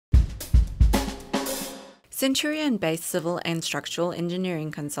Centurion-based civil and structural engineering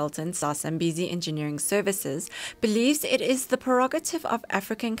consultant South Zambezi Engineering Services believes it is the prerogative of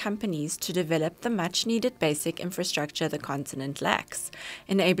African companies to develop the much-needed basic infrastructure the continent lacks,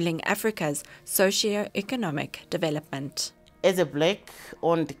 enabling Africa's socioeconomic development. As a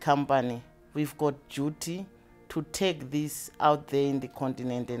black-owned company, we've got duty to take this out there in the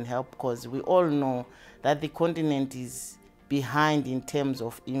continent and help, because we all know that the continent is behind in terms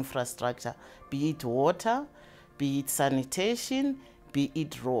of infrastructure, be it water, be it sanitation, be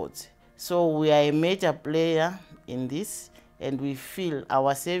it roads. So we are a major player in this, and we feel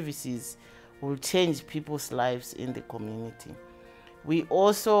our services will change people's lives in the community. We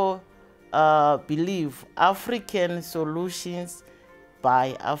also believe African solutions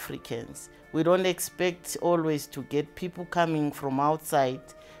by Africans. We don't expect always to get people coming from outside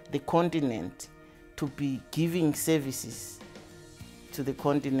the continent to be giving services to the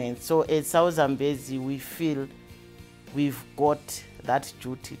continent. So at South Zambezi, we feel we've got that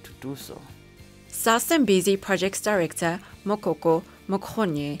duty to do so. South Zambezi Projects Director Mokoko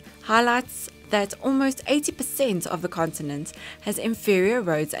Mokhonye highlights that almost 80% of the continent has inferior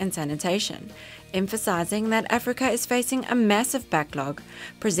roads and sanitation, emphasizing that Africa is facing a massive backlog,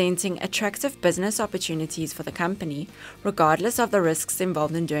 presenting attractive business opportunities for the company, regardless of the risks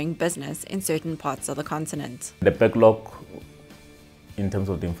involved in doing business in certain parts of the continent. The backlog in terms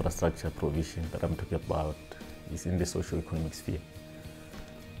of the infrastructure provision that I'm talking about is in the socio-economic sphere.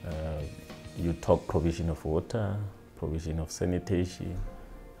 You talk provision of water, provision of sanitation,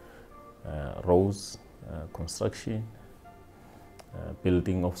 roads, construction,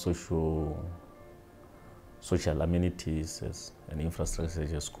 building of social amenities and infrastructure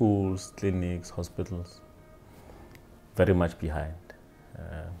such as schools, clinics, hospitals. Very much behind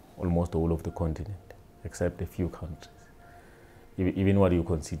almost all of the continent, except a few countries. Even what you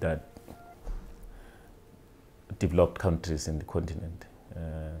consider developed countries in the continent,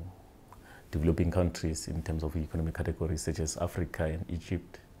 developing countries in terms of economic categories such as Africa and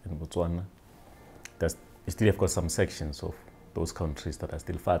Egypt and Botswana, you still have got some sections of those countries that are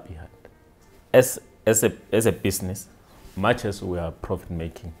still far behind. As a business, much as we are profit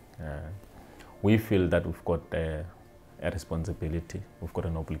making, we feel that we've got a responsibility, we've got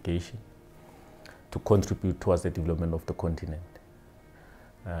an obligation to contribute towards the development of the continent.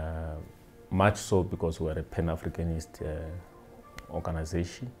 Much so because we are a Pan-Africanist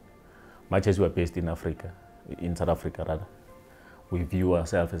organization. Much as we are based in Africa, in South Africa rather, we view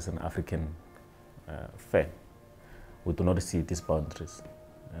ourselves as an African firm. We do not see these boundaries.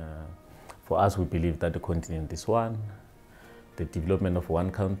 For us, we believe that the continent is one. The development of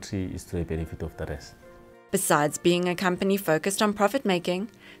one country is to the benefit of the rest. Besides being a company focused on profit making,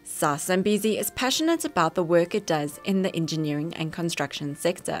 South Zambezi is passionate about the work it does in the engineering and construction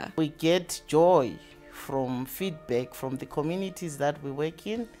sector. We get joy from feedback from the communities that we work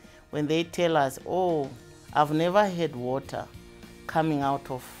in when they tell us, oh, I've never had water coming out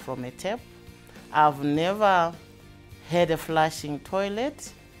from a tap. I've never had a flushing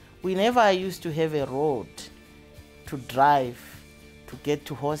toilet. We never used to have a road to drive to get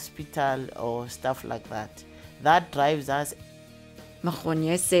to hospital or stuff like that. That drives us.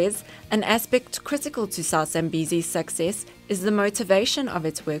 Mokhonye says an aspect critical to South Zambezi's success is the motivation of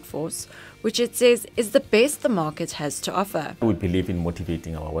its workforce, which it says is the best the market has to offer. We believe in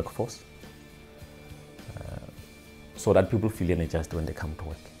motivating our workforce so that people feel energized when they come to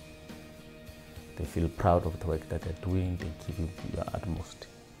work. They feel proud of the work that they're doing, they give you your utmost.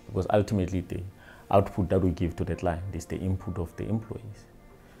 Because ultimately the output that we give to the client is the input of the employees.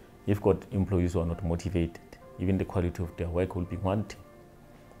 If you've got employees who are not motivated, even the quality of their work will be wanting.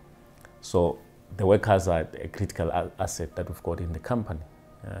 So the workers are a critical asset that we've got in the company.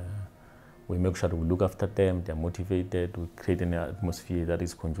 We make sure that we look after them, they're motivated, we create an atmosphere that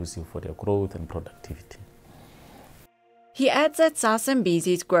is conducive for their growth and productivity. He adds that South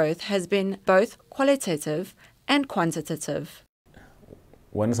Zambezi's growth has been both qualitative and quantitative.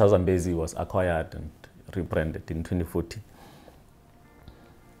 When South Zambezi was acquired and rebranded in 2014,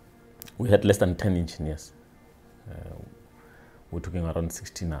 we had less than 10 engineers. We're talking around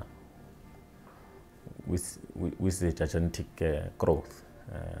 60 now, with the gigantic growth.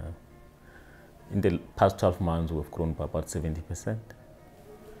 In the past 12 months, we've grown by about 70%.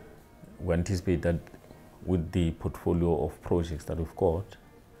 We anticipate that with the portfolio of projects that we've got,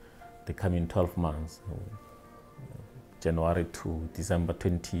 they come in 12 months, January to December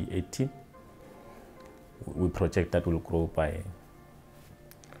 2018, we project that will grow by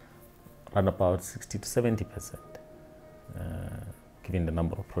around about 60 to 70%, given the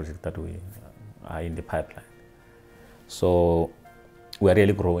number of projects that we are in the pipeline. So we are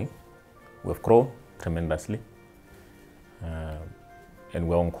really growing. We've grown tremendously. And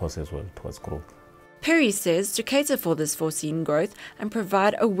we're on course as well towards growth. Perry says to cater for this foreseen growth and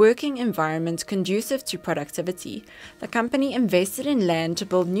provide a working environment conducive to productivity, the company invested in land to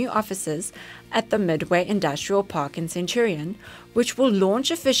build new offices at the Midway Industrial Park in Centurion, which will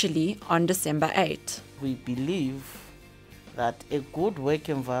launch officially on December 8. We believe that a good work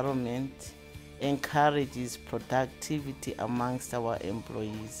environment encourages productivity amongst our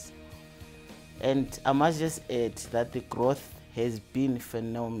employees. And I must just add that the growth has been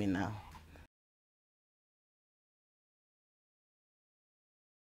phenomenal.